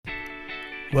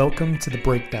Welcome to The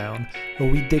Breakdown, where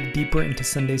we dig deeper into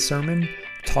Sunday's sermon,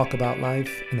 talk about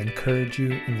life, and encourage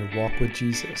you in your walk with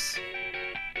Jesus.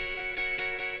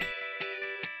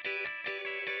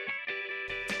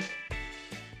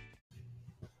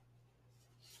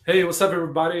 Hey, what's up,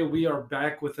 everybody? We are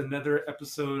back with another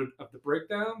episode of The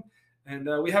Breakdown, and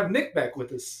we have Nick back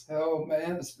with us. Oh,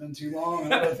 man, it's been too long. I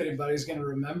don't know if anybody's going to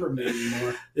remember me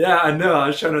anymore. Yeah, I know. I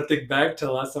was trying to think back to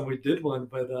the last time we did one,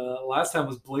 but last time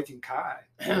was Blake and Kai.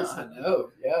 I know.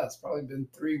 Yeah, it's probably been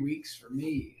 3 weeks for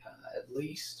me, at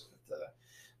least, with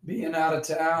being out of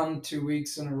town 2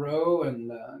 weeks in a row,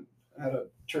 and had a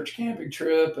church camping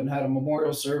trip and had a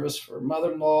memorial service for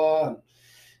mother-in-law. And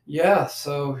yeah,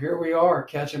 so here we are,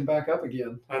 catching back up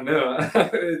again. I know.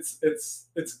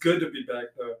 It's good to be back,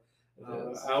 though.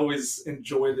 I always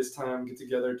enjoy this time, get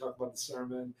together, talk about the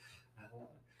sermon,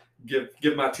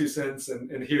 give my 2 cents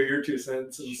and hear your 2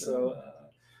 cents. And Sure. so,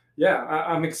 yeah,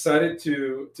 I'm excited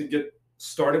to get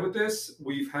started with this.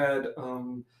 We've had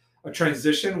a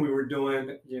transition. We were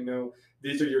doing,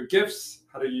 these are your gifts.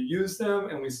 How do you use them?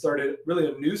 And we started really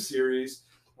a new series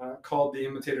called The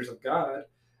Imitators of God.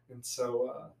 And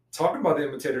so talking about the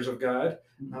imitators of God,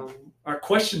 our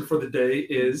question for the day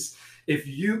is, if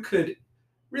you could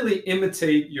really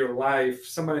imitate your life,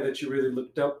 somebody that you really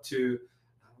looked up to,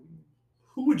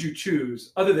 who would you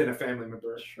choose other than a family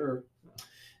member? Sure.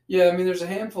 Yeah, I mean, there's a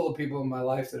handful of people in my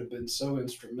life that have been so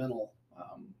instrumental,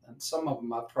 and some of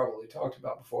them I've probably talked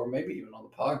about before, maybe even on the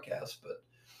podcast. But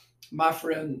my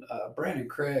friend Brandon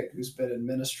Craig, who's been in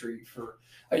ministry for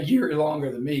a year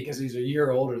longer than me because he's a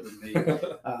year older than me,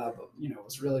 but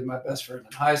was really my best friend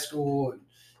in high school, and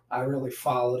I really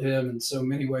followed him in so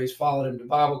many ways. Followed him to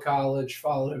Bible college,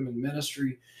 followed him in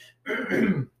ministry,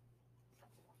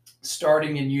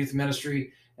 starting in youth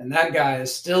ministry. And that guy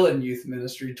is still in youth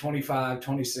ministry 25,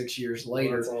 26 years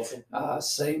later. Oh, that's awesome.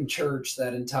 Same church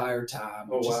that entire time,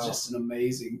 which wow. is just an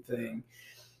amazing thing.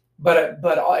 But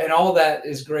and all that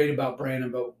is great about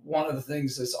Brandon. But one of the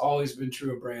things that's always been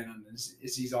true of Brandon is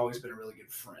he's always been a really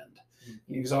good friend.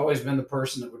 Mm-hmm. He's always been the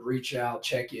person that would reach out,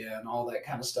 check in, all that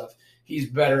kind of stuff. He's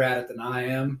better at it than I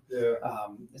am. Yeah.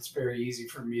 It's very easy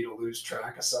for me to lose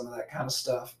track of some of that kind of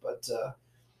stuff. But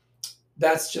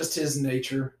that's just his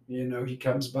nature. He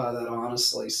comes by that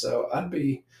honestly. So I'd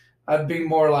be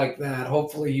more like that.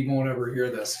 Hopefully he won't ever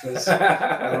hear this, because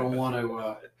I don't want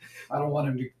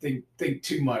him to think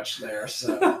too much there.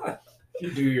 So if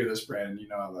you do hear this, Brandon,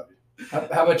 I love you.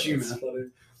 How about you,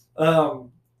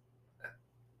 man?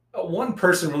 One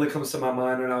person really comes to my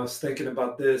mind when I was thinking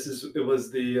about this. It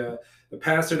was the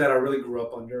pastor that I really grew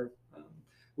up under.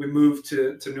 We moved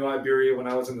to New Iberia when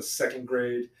I was in the 2nd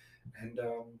grade, and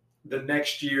the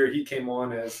next year he came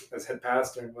on as head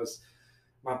pastor and was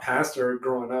my pastor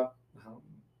growing up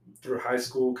through high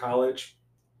school, college.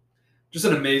 Just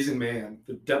an amazing man.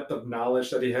 The depth of knowledge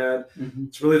that he had. Mm-hmm.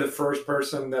 It's really the first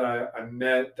person that I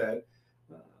met that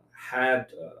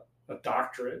had a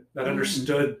doctorate, that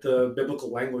understood the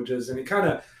biblical languages, and he kind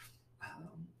of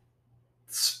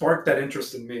sparked that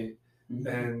interest in me.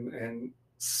 Mm-hmm. and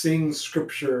seeing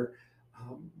scripture,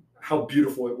 how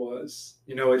beautiful it was.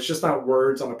 It's just not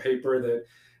words on a paper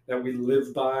that we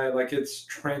live by. Like, it's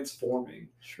transforming.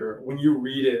 Sure. When you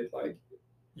read it, like,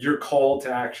 you're called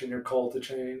to action, you're called to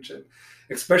change. And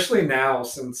especially now,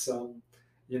 since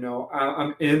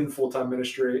I'm in full-time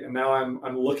ministry, and now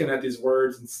I'm looking at these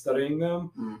words and studying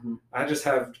them. Mm-hmm. I just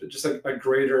have just a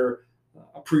greater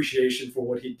appreciation for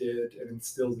what he did and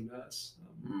instilled in us.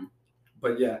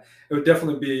 But yeah, it would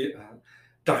definitely be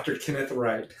Dr. Kenneth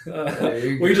Wright.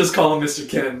 We just call him Mr.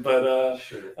 Ken, but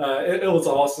sure. It was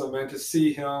awesome, man, to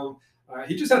see him.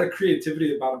 He just had a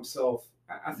creativity about himself.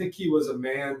 I think he was a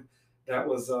man that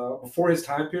was before his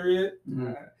time period.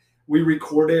 Mm-hmm. We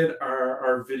recorded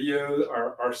our videos,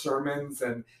 our sermons,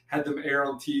 and had them air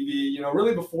on TV.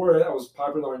 Really before that was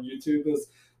popular on YouTube. It was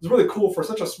really cool for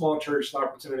such a small church, the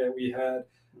opportunity that we had.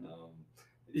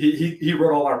 He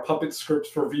wrote all our puppet scripts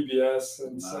for VBS,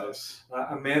 and nice. So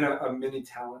a man of many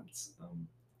talents.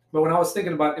 But when I was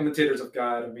thinking about imitators of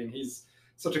God, I mean, he's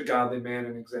such a godly man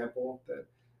and example that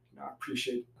I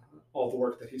appreciate all the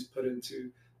work that he's put into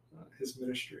his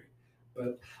ministry.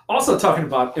 But also talking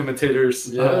about imitators,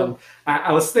 yeah.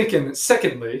 I was thinking,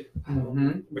 secondly,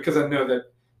 because I know that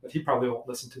he probably won't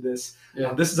listen to this.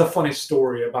 Yeah. This is a funny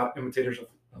story about imitators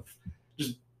of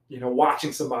just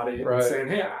watching somebody and saying,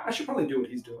 "Hey, I should probably do what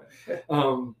he's doing."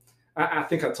 I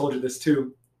think I told you this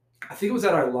too. I think it was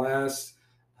at our last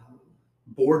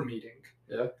board meeting,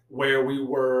 where we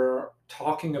were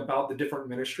talking about the different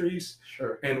ministries.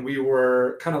 Sure. And we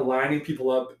were kind of lining people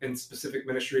up in specific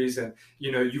ministries, and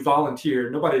you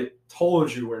volunteered. Nobody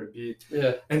told you where to be.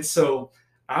 Yeah. And so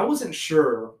I wasn't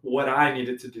sure what I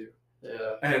needed to do.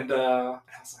 Yeah. And I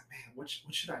was like, man, what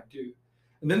should I do?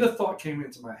 And then the thought came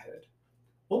into my head,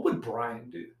 what would Brian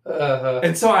do?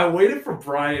 And so I waited for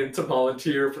Brian to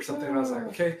volunteer for something. And I was like,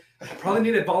 okay, I probably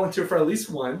need to volunteer for at least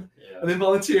one. Yeah. And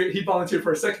then he volunteered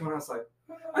for a second one. I was like,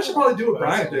 I should probably do what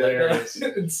Brian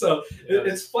did. And so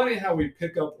it's funny how we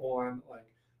pick up on like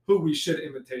who we should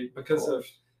imitate because of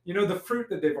the fruit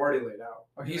that they've already laid out.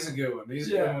 Oh, he's a good one. He's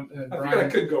a good one. I think I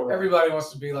could go wrong. Everybody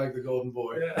wants to be like the golden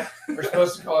boy. Yeah. We're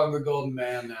supposed to call him the golden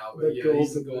man now, but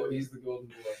he's the golden boy.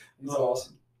 He's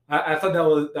awesome. I thought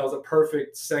that was a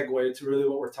perfect segue to really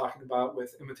what we're talking about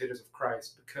with imitators of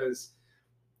Christ, because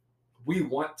we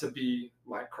want to be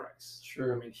like Christ.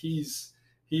 Sure. I mean, he's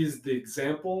the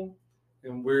example,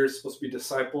 and we're supposed to be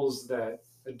disciples that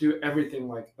do everything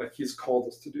like he's called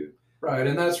us to do. Right,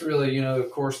 and that's really,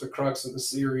 of course, the crux of the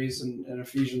series in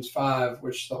Ephesians 5,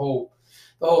 which the whole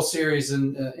series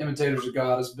in Imitators of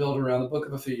God is built around the book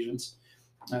of Ephesians.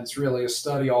 And it's really a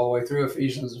study all the way through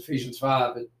Ephesians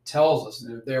 5. It tells us,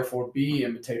 therefore, be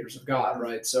imitators of God,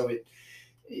 right? So it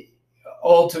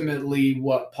ultimately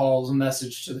what Paul's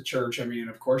message to the church, I mean,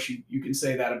 of course, you can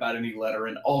say that about any letter,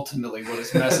 and ultimately what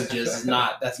his message is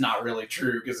that's not really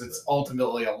true, because it's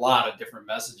ultimately a lot of different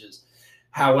messages.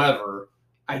 However,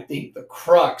 I think the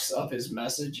crux of his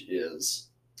message is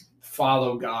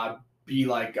follow God, be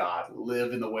like God,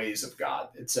 live in the ways of God,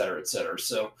 et cetera, et cetera.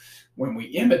 So when we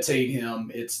imitate him,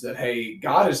 it's that, hey,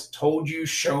 God has told you,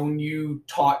 shown you,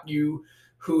 taught you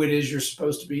who it is you're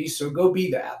supposed to be. So go be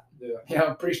that.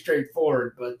 Yeah, pretty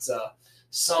straightforward, but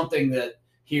something that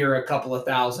here a couple of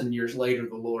thousand years later,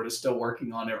 the Lord is still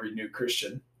working on every new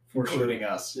Christian, including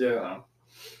us. Yeah.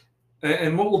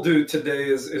 And what we'll do today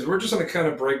is we're just going to kind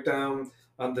of break down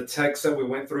the text that we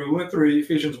went through. We went through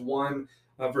Ephesians 1,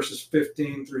 verses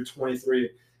 15 through 23.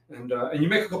 And you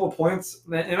make a couple of points,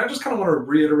 and I just kind of want to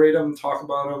reiterate them, talk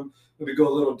about them, maybe go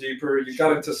a little deeper. You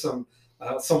got into some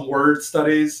word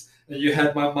studies, and you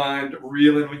had my mind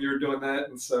reeling when you were doing that.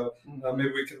 And so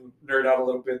maybe we can nerd out a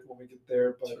little bit when we get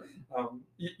there. But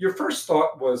your first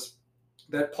thought was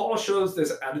that Paul shows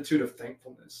this attitude of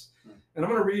thankfulness. And I'm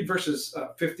going to read verses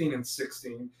 15 and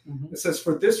 16. It says,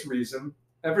 "For this reason,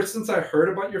 ever since I heard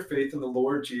about your faith in the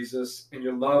Lord Jesus and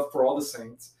your love for all the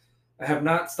saints, I have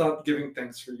not stopped giving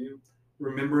thanks for you,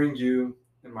 remembering you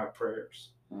in my prayers."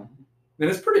 And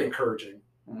it's pretty encouraging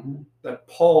that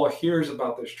Paul hears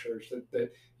about this church,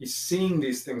 that he's seeing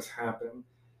these things happen.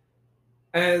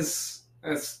 As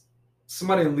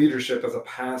somebody in leadership, as a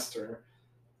pastor,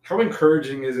 how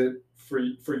encouraging is it for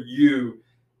you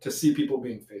to see people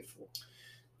being faithful?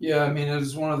 Yeah, I mean, it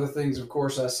was one of the things, of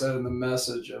course, I said in the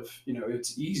message of,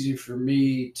 it's easy for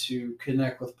me to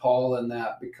connect with Paul in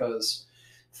that, because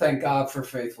thank God for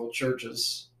faithful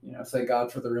churches. Thank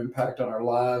God for their impact on our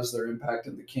lives, their impact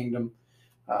in the kingdom.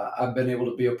 I've been able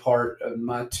to be a part of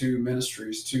my two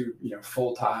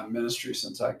full-time ministries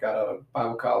since I got out of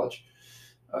Bible college.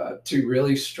 Two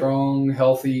really strong,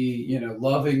 healthy,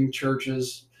 loving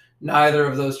churches. Neither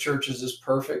of those churches is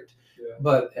perfect.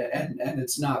 But and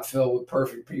it's not filled with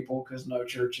perfect people, because no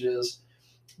church is,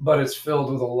 but it's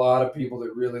filled with a lot of people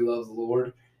that really love the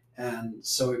Lord. And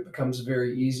so it becomes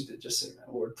very easy to just say,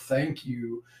 Lord, thank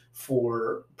you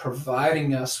for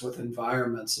providing us with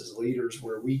environments as leaders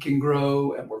where we can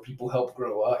grow and where people help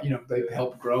grow up. They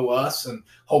help grow us, and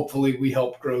hopefully we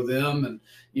help grow them. And,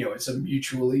 it's a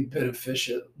mutually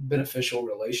beneficial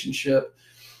relationship.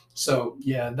 So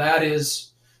yeah,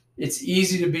 it's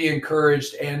easy to be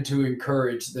encouraged and to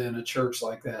encourage then a church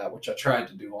like that, which I tried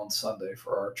to do on Sunday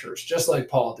for our church, just like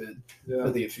Paul did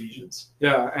for the Ephesians.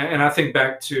 Yeah, and I think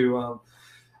back to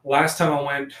last time I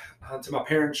went to my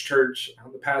parents' church,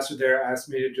 the pastor there asked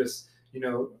me to just,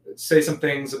 say some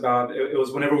things about, it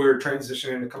was whenever we were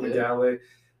transitioning to come to Galilee,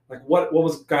 like what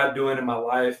was God doing in my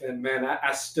life? And man,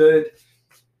 I stood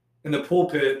in the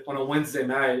pulpit on a Wednesday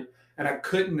night, and I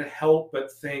couldn't help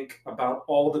but think about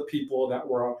all the people that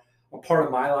were a part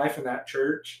of my life in that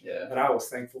church that I was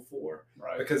thankful for,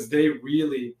 because they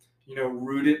really,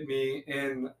 rooted me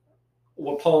in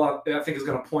what Paul, I think, is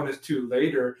going to point us to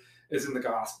later, is in the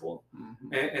gospel.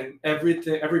 And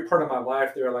every part of my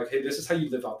life, they were like, hey, this is how you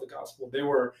live out the gospel. They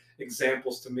were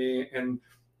examples to me. And,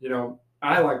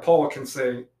 I, like Paul, can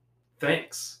say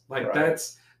thanks. Like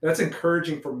that's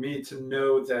encouraging for me to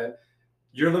know that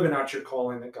you're living out your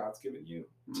calling that God's given you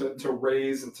to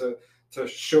raise and to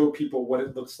show people what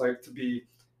it looks like to be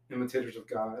imitators of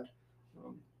God.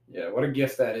 What a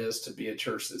gift that is, to be a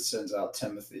church that sends out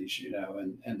Timothys,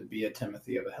 and to be a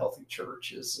Timothy of a healthy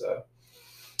church is,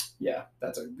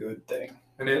 that's a good thing.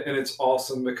 And it's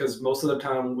awesome, because most of the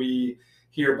time we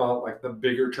hear about like the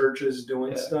bigger churches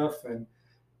doing stuff, and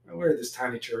we're this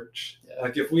tiny church. Yeah.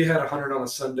 Like if we had 100 on a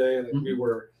Sunday, like we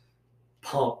were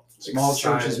pumped. Small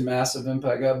excited. churches, massive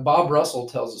impact. Bob Russell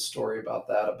tells a story about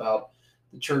that, about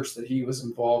the church that he was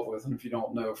involved with. And if you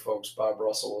don't know, folks, Bob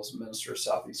Russell was a minister of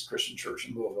Southeast Christian Church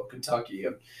in Louisville, Kentucky,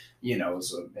 and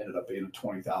ended up being a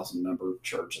 20,000 member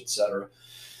church, etc.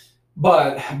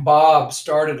 But Bob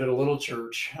started at a little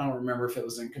church. I don't remember if it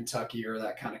was in Kentucky or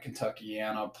that kind of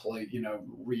Kentuckiana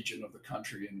region of the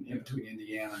country in between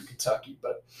Indiana and Kentucky.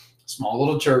 But small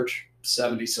little church,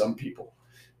 70 some people.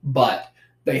 But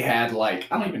they had I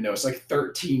don't even know, it's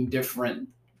 13 different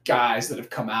guys that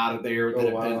have come out of there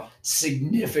that have been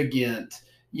significant,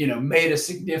 made a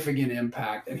significant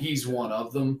impact. And he's one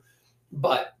of them.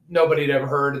 But nobody would have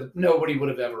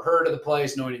ever heard of the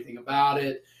place, know anything about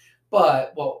it.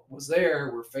 But what was there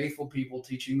were faithful people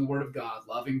teaching the word of God,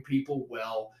 loving people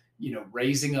well,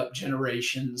 raising up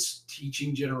generations,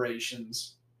 teaching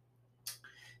generations.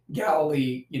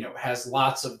 Galilee, has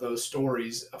lots of those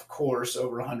stories, of course,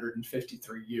 over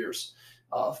 153 years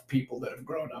of people that have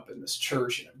grown up in this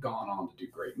church and have gone on to do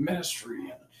great ministry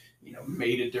and,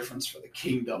 made a difference for the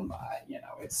kingdom.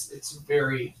 It's a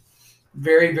very,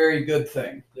 very, very good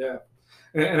thing. Yeah.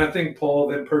 And I think Paul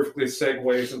then perfectly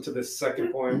segues into this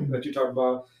second point that you talked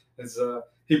about, is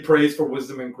he prays for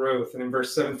wisdom and growth. And in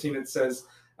verse 17, it says,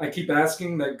 I keep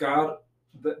asking that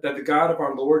the God of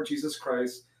our Lord Jesus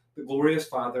Christ, the glorious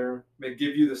Father, may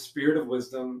give you the spirit of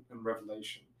wisdom and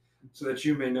revelation so that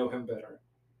you may know him better.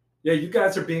 Yeah, you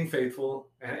guys are being faithful,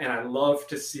 and I love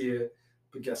to see it.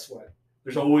 But guess what?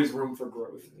 There's always room for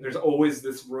growth. There's always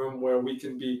this room where we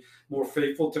can be more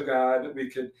faithful to God. We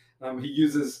could, he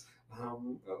uses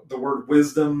the word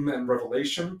wisdom and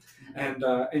revelation, and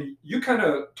you kind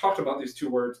of talked about these two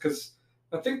words because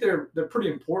I think they're pretty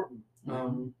important.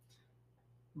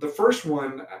 The first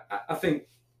one I think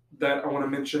that I want to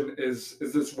mention is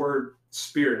this word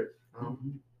spirit.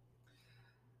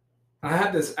 I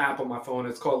have this app on my phone.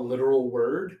 It's called Literal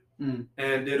Word,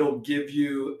 and it'll give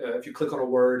you, if you click on a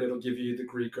word, it'll give you the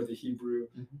Greek or the Hebrew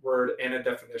word and a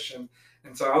definition.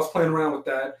 And so I was playing around with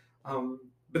that.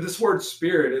 But this word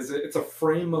spirit it's a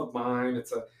frame of mind.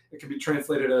 It can be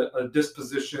translated a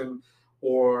disposition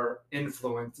or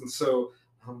influence. And so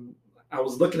I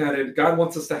was looking at it. God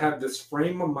wants us to have this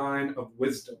frame of mind of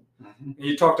wisdom. And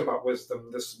you talked about wisdom,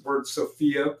 this word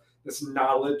Sophia, this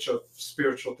knowledge of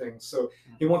spiritual things. So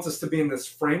he wants us to be in this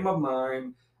frame of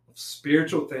mind of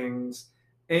spiritual things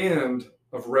and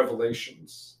of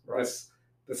revelations, right?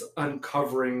 This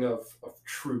uncovering of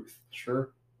truth.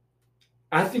 Sure.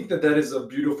 I think that is a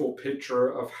beautiful picture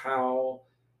of how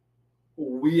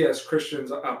we as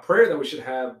Christians, a prayer that we should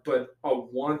have, but a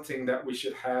wanting that we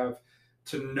should have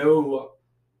to know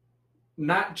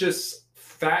not just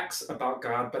facts about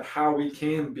God, but how we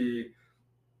can be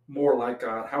more like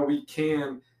God, how we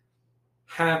can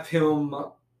have him,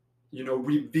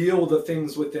 reveal the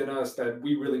things within us that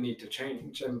we really need to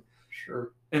change. And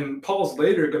sure. And Paul's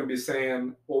later going to be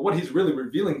saying, well, what he's really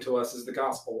revealing to us is the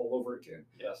gospel all over again.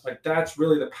 Yes. That's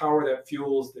really the power that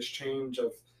fuels this change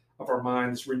of our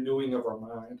minds, renewing of our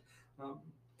mind.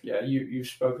 You've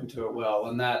spoken to it well.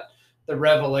 And that the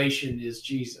revelation is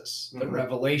Jesus. The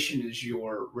revelation is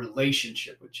your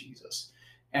relationship with Jesus.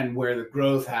 And where the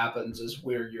growth happens is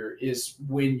when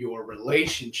your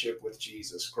relationship with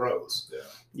Jesus grows.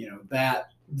 Yeah.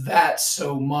 That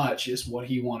so much is what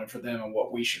he wanted for them and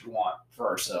what we should want for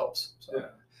ourselves. So. Yeah.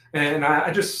 And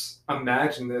I just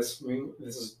imagine this. I mean,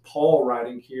 this is Paul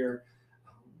writing here.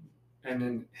 And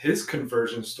in his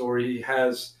conversion story, he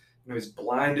has, he's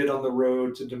blinded on the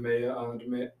road to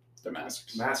Damascus.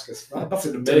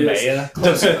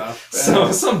 Close enough.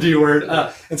 Some D word.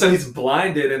 And so he's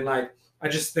blinded, and I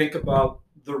just think about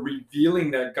the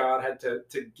revealing that God had to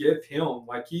give him.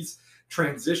 He's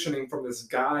transitioning from this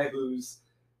guy who's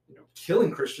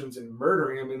killing Christians and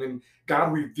murdering them, and then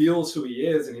God reveals who he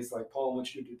is, and he's like, Paul, I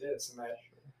want you to do this. And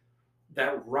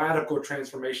that radical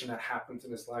transformation that happens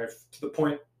in his life, to the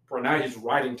point where now he's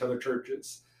writing to other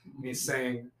churches, and he's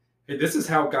saying, hey, this is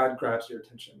how God grabs your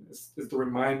attention. Is the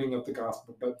reminding of the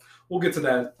gospel. But we'll get to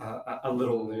that a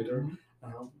little later.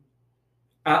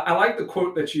 I like the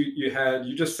quote that you had.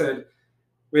 You just said,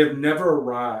 we have never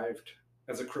arrived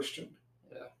as a Christian.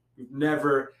 Yeah.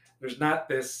 There's not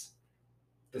this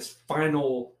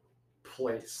final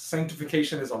place.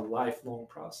 Sanctification is a lifelong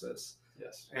process.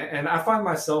 Yes. And I find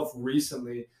myself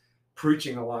recently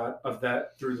preaching a lot of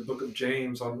that through the book of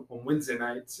James on Wednesday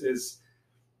nights. Is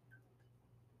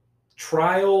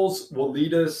trials will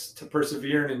lead us to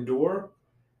persevere and endure,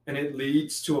 and it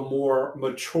leads to a more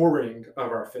maturing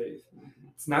of our faith.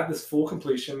 It's not this full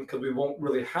completion, because we won't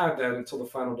really have that until the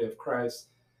final day of Christ.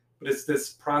 but it's this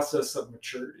process of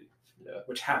maturity, Yeah.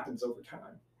 which happens over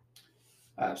time.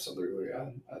 Absolutely.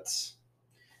 That's,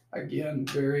 again,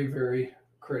 very, very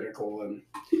critical. And,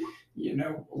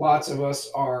 lots of us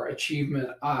are achievement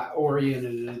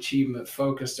oriented and achievement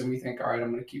focused, and we think, all right,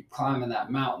 I'm going to keep climbing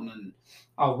that mountain and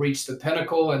I'll reach the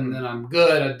pinnacle and then I'm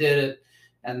good, I did it.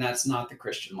 And that's not the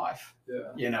Christian life.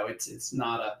 Yeah.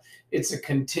 It's a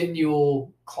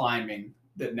continual climbing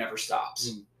that never stops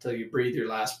until you breathe your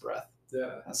last breath.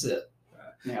 Yeah. That's it.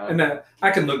 Yeah. And that I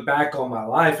can look back on my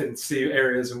life and see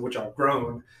areas in which I've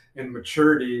grown in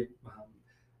maturity.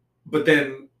 But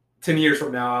then 10 years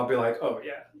from now, I'll be like, oh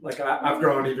yeah, like I've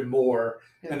grown even more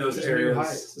in those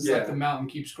areas. It's like the mountain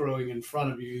keeps growing in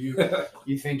front of you.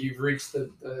 You think you've reached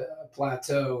the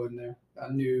plateau, and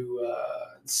a new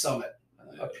summit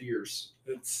appears.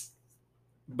 It's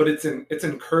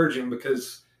encouraging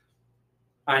because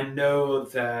I know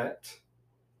that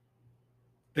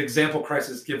the example Christ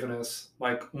has given us,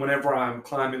 like whenever I'm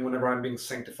climbing, whenever I'm being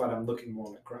sanctified, I'm looking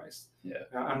more like Christ. Yeah.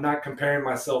 I'm not comparing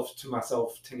myself to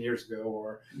myself 10 years ago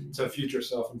or to a future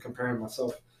self. I'm comparing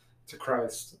myself to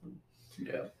Christ.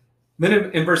 Yeah.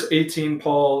 Then in verse 18,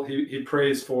 Paul, he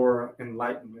prays for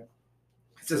enlightenment.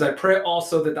 He says, I pray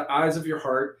also that the eyes of your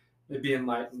heart may be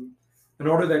enlightened, in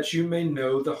order that you may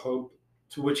know the hope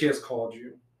to which he has called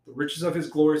you, the riches of his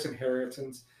glorious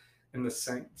inheritance in the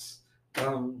saints.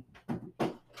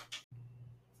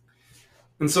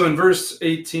 And so in verse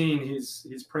 18,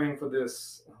 he's praying for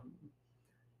this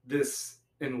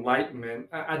enlightenment.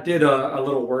 I did a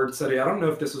little word study. I don't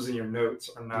know if this was in your notes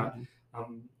or not,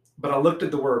 but I looked at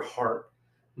the word heart,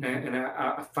 and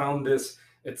I found this.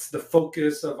 It's the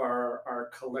focus of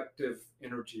our collective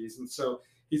energies. And so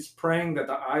he's praying that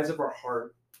the eyes of our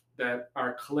heart, that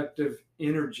our collective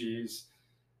energies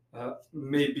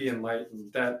may be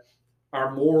enlightened, that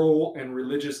our moral and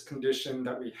religious condition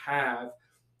that we have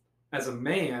as a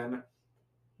man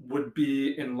would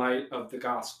be in light of the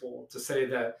gospel, to say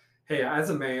that, hey, as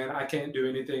a man, I can't do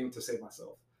anything to save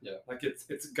myself. Yeah. Like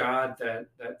it's God that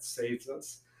saves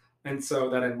us. And so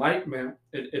that enlightenment,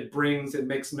 it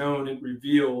makes known, it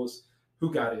reveals who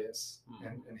God is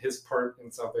and his part in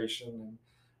salvation. And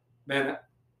man,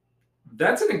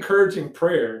 that's an encouraging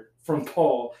prayer from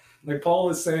Paul. Like Paul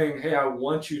is saying, hey, I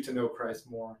want you to know Christ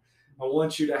more. I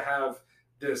want you to have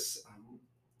this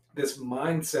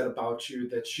mindset about you,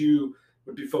 that you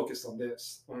would be focused on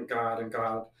this, on God and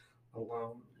God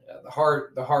alone. Yeah,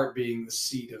 the heart being the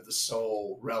seat of the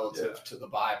soul relative to the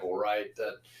Bible, right?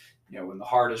 That, when the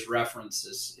heart is referenced,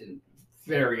 is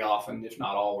very often, if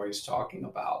not always, talking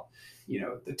about,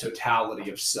 the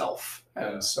totality of self.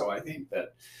 And so I think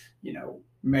that,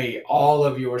 may all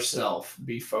of yourself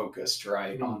be focused,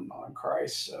 right, on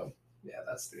Christ. So yeah,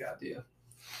 that's the idea.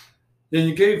 Then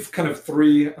you gave kind of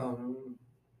three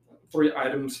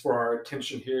items for our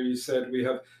attention here. You said we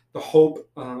have the hope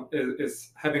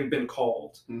is having been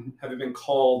called, having been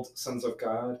called sons of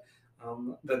God.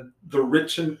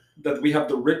 That we have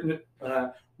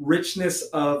the richness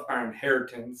of our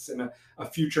inheritance and a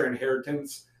future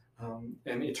inheritance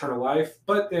and eternal life.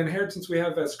 But the inheritance we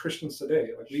have as Christians today,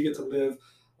 like we get to live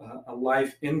a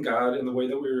life in God in the way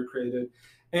that we were created,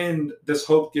 and this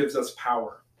hope gives us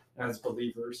power as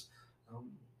believers.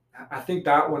 I think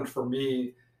that one for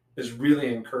me is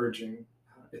really encouraging.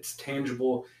 It's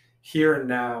tangible here and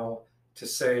now to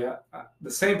say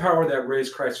the same power that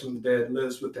raised Christ from the dead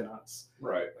lives within us.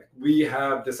 Right. Like we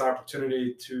have this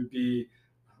opportunity to be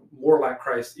more like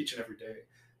Christ each and every day,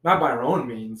 not by our own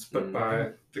means, but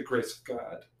by the grace of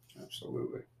God.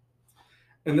 Absolutely.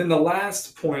 And then the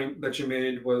last point that you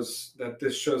made was that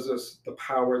this shows us the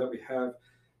power that we have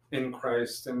in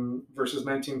Christ. And verses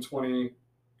 19 through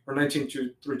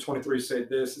 23 say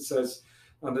this. It says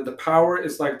that the power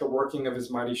is like the working of his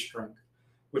mighty strength,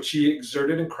 which he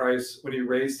exerted in Christ when he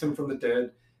raised him from the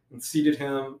dead and seated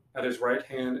him at his right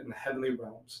hand in the heavenly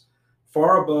realms,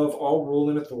 far above all rule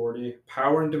and authority,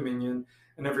 power and dominion,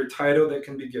 and every title that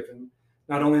can be given,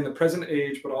 not only in the present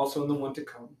age, but also in the one to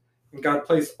come. And God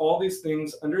placed all these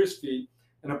things under his feet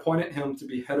and appointed him to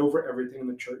be head over everything in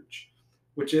the church,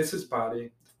 which is his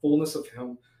body, the fullness of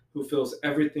him who fills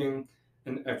everything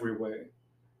in every way.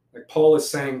 Like Paul is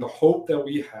saying, the hope that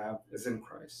we have is in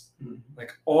Christ.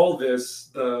 Like all this,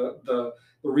 the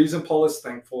reason Paul is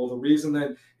thankful, the reason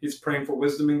that he's praying for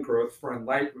wisdom and growth, for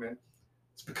enlightenment,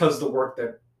 it's because of the work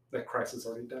that Christ has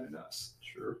already done in us.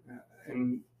 Sure.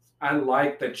 And I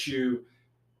like that you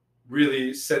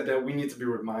really said that we need to be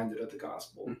reminded of the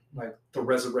gospel. Like the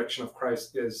resurrection of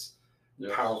Christ is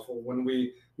powerful. When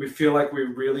we feel like we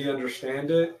really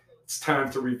understand it, it's time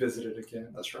to revisit it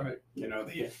again. That's right.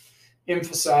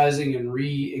 emphasizing and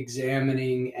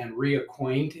re-examining and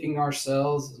reacquainting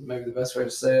ourselves, is maybe the best way to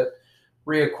say it,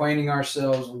 reacquainting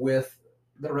ourselves with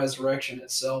the resurrection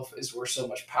itself is where so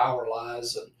much power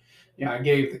lies. And I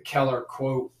gave the Keller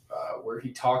quote where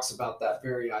he talks about that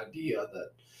very idea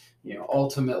that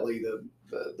ultimately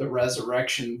the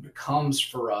resurrection becomes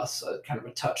for us a kind of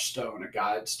a touchstone, a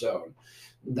guide stone,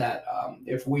 that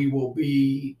if we will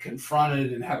be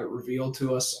confronted and have it revealed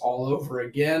to us all over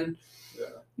again,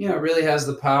 it really has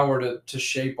the power to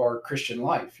shape our Christian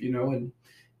life,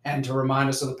 and to remind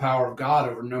us of the power of God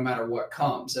over no matter what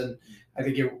comes. And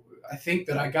I think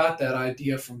that I got that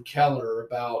idea from Keller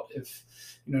about if,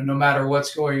 no matter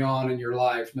what's going on in your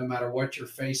life, no matter what you're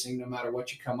facing, no matter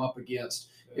what you come up against,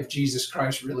 if Jesus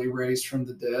Christ really raised from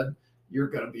the dead, you're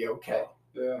going to be okay.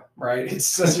 Yeah. Right. It's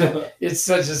such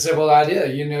a simple idea.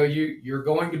 You're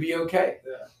going to be okay.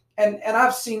 Yeah. And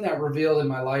I've seen that revealed in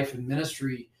my life and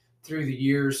ministry through the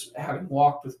years, having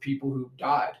walked with people who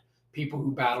died, people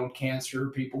who battled cancer,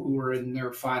 people who were in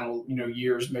their final,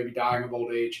 years, maybe dying of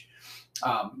old age,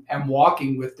 and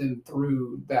walking with them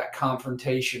through that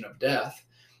confrontation of death,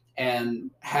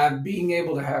 and being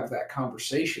able to have that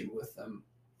conversation with them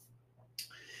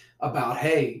about,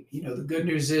 hey, the good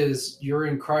news is you're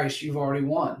in Christ, you've already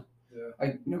won. Yeah.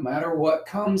 Like, no matter what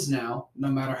comes now, no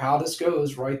matter how this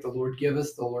goes, right? The Lord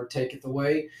giveth, the Lord taketh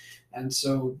away. And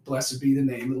so blessed be the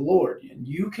name of the Lord. And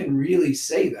you can really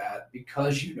say that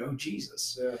because you know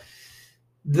Jesus. Yeah.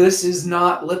 This is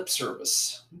not lip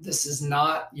service. This is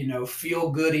not, feel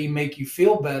goody, make you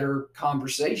feel better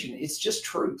conversation. It's just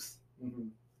truth. Mm-hmm.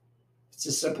 It's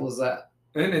as simple as that.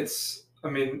 And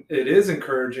it is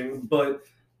encouraging, but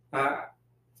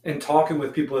in talking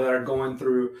with people that are going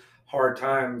through hard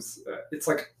times, it's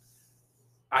like,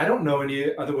 I don't know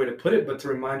any other way to put it, but to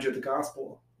remind you of the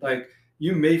gospel. Like,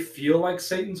 you may feel like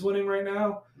Satan's winning right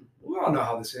now. We all know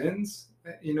how this ends.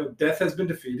 Death has been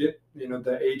defeated.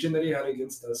 The agent that he had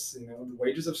against us, the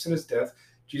wages of sin is death.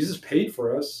 Jesus paid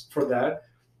for us for that.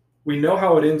 We know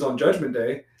how it ends on Judgment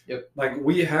Day. Yep. Like,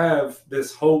 we have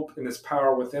this hope and this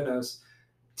power within us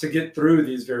to get through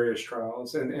these various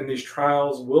trials. And these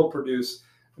trials will produce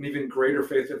an even greater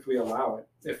faith if we allow it,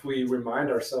 if we remind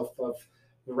ourselves of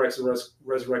the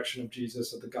resurrection of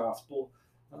Jesus, of the gospel.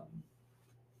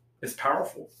 It's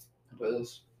powerful. It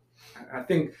is. I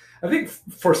think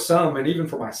for some, and even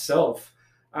for myself,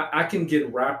 I can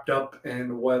get wrapped up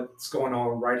in what's going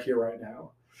on right here, right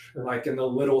now. Sure. Like in the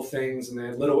little things and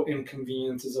the little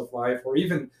inconveniences of life, or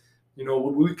even,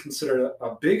 what we consider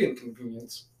a big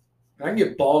inconvenience. I can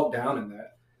get bogged down in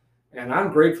that. And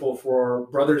I'm grateful for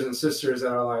brothers and sisters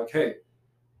that are like, hey,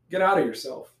 get out of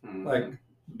yourself. Mm-hmm. Like,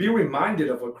 be reminded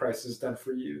of what Christ has done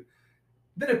for you.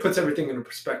 Then it puts everything into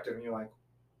perspective. And you're like,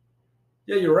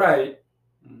 yeah, you're right.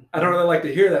 I don't really like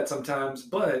to hear that sometimes,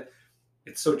 but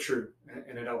it's so true.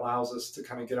 And it allows us to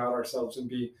kind of get out ourselves and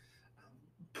be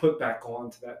put back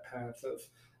onto that path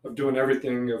of doing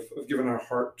everything, of giving our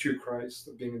heart to Christ,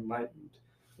 of being enlightened.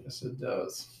 Yes, it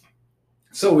does.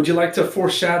 So would you like to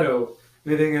foreshadow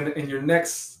anything in your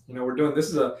next, we're doing, this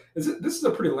is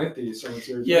a pretty lengthy sermon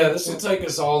series. Yeah, this will take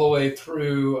us all the way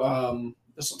through,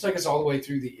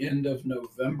 the end of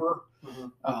November.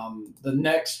 Mm-hmm. The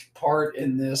next part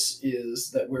in this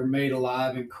is that we're made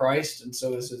alive in Christ. And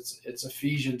so it's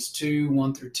Ephesians 2,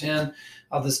 1 through 10.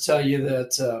 I'll just tell you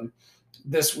that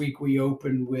this week we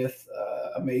opened with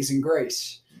Amazing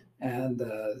Grace, and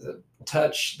the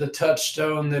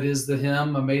touchstone that is the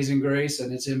hymn Amazing Grace,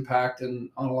 and its impact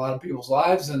on a lot of people's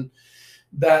lives. And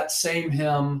that same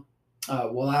hymn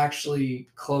will actually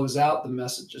close out the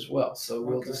message as well. So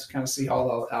we'll just kind of see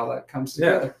how that comes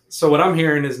together. Yeah. So what I'm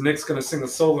hearing is Nick's going to sing a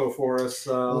solo for us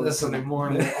Sunday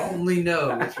morning. You'll only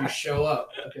know if you show up,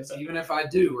 because even if I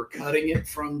do, we're cutting it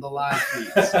from the live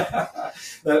feeds.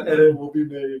 That edit will be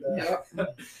made. Yep.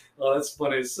 Oh, that's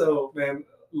funny. So, man,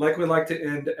 like we like to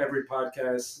end every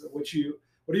podcast, what are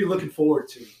you looking forward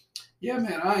to? Yeah,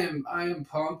 man, I am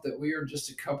pumped that we are just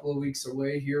a couple of weeks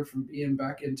away here from being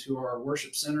back into our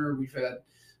worship center. We've had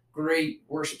great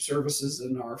worship services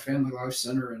in our Family Life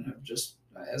Center, and have just,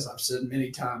 as I've said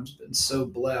many times, been so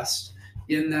blessed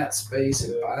in that space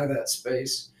and by that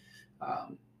space.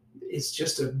 It's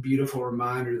just a beautiful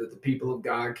reminder that the people of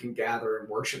God can gather and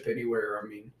worship anywhere. I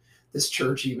mean, this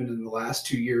church, even in the last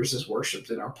 2 years, has worshiped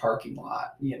in our parking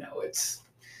lot. It's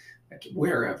like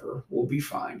wherever, we'll be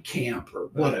fine, camp or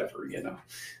whatever,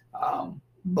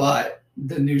 but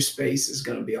the new space is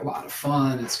going to be a lot of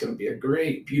fun. It's going to be a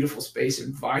great, beautiful space,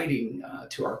 inviting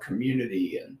to our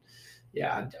community. And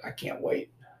yeah, I can't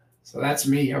wait. So that's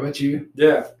me. How about you?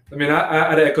 Yeah, I mean,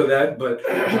 I'd echo that, but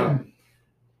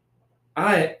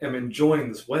I am enjoying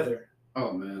this weather.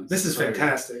 Oh man, This is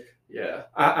fantastic. Yeah,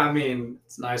 I mean,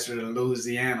 it's nicer than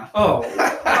Louisiana. oh,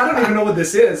 I don't even know what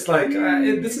this is. Like,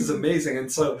 this is amazing.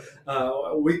 And so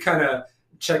we kind of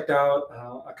checked out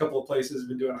a couple of places,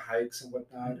 been doing hikes and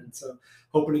whatnot. And so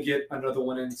hoping to get another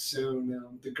one in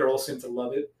soon. The girls seem to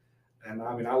love it. And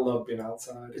I mean, I love being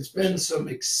outside. It's been some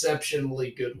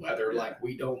exceptionally good weather. Like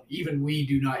we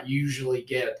do not usually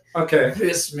get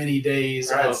this many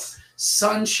days of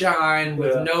sunshine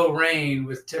with no rain,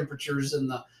 with temperatures in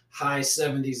the high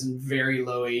 70s and very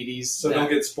low 80s. So don't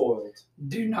get spoiled.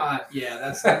 Do not. Yeah,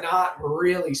 that's not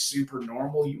really super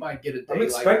normal. You might get a day I'm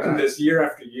expecting this year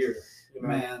after year. You know?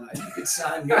 Man, you could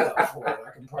sign me up for it.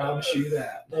 I can promise you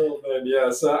that. Oh man, yeah.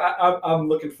 So I'm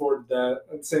looking forward to that.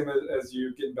 And same as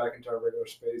you getting back into our regular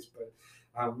space.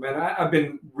 But man, I've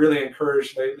been really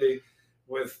encouraged lately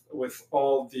with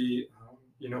all the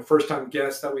first time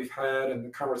guests that we've had and the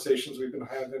conversations we've been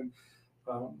having.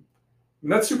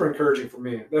 And that's super encouraging for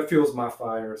me. That fuels my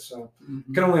fire. So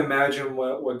I can only imagine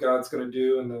what God's going to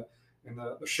do in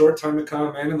the short time to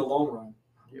come and in the long run.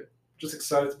 Yeah. Just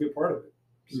excited to be a part of it.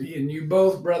 Me and you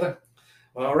both, brother.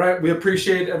 All right. We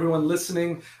appreciate everyone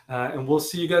listening, and we'll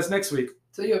see you guys next week.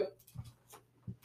 See you.